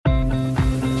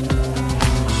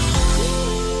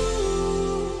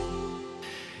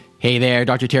Hey there,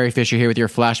 Dr. Terry Fisher here with your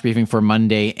flash briefing for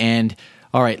Monday. And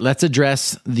all right, let's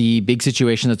address the big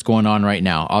situation that's going on right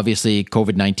now. Obviously,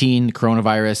 COVID-19,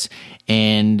 coronavirus,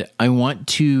 and I want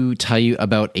to tell you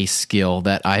about a skill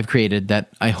that I've created that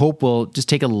I hope will just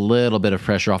take a little bit of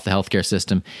pressure off the healthcare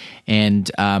system.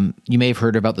 And you may have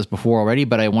heard about this before already,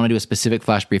 but I want to do a specific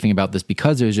flash briefing about this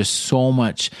because there's just so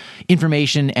much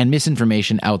information and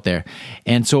misinformation out there.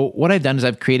 And so what I've done is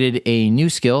I've created a new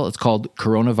skill. It's called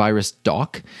Coronavirus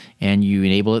Doc, and you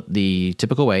enable it the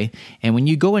typical way. And when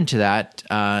you go into that,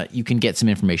 you can get some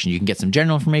information. You can get some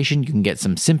general information. You can get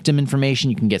some symptom information.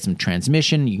 You can get some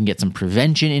transmission. You can get some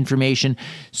prevention information.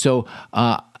 So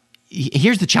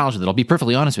here's the challenge with it. I'll be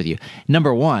perfectly honest with you.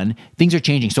 Number one, things are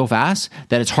changing so fast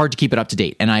that it's hard to keep it up to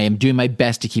date. And I am doing my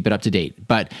best to keep it up to date.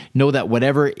 But know that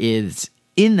whatever is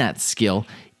in that skill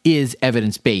is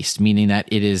evidence-based, meaning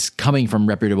that it is coming from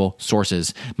reputable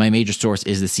sources. My major source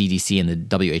is the CDC and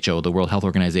the WHO, the World Health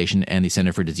Organization, and the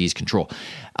Center for Disease Control.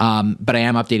 But I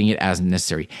am updating it as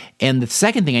necessary. And the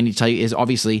second thing I need to tell you is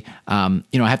obviously, I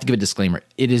have to give a disclaimer.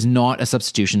 It is not a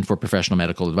substitution for professional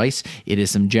medical advice. It is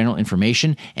some general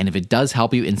information. And if it does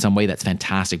help you in some way, that's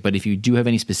fantastic. But if you do have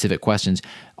any specific questions,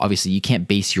 obviously you can't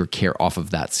base your care off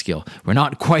of that skill. We're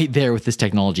not quite there with this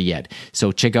technology yet.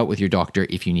 So check out with your doctor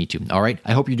if you need to. All right.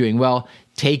 I hope you're doing well.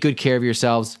 Take good care of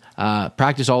yourselves.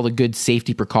 Practice all the good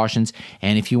safety precautions.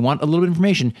 And if you want a little bit of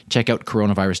information, check out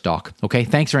Coronavirus Doc. Okay,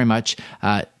 thanks very much.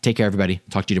 Take care, everybody.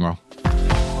 Talk to you tomorrow.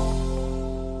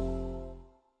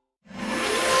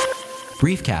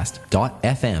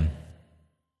 Briefcast.fm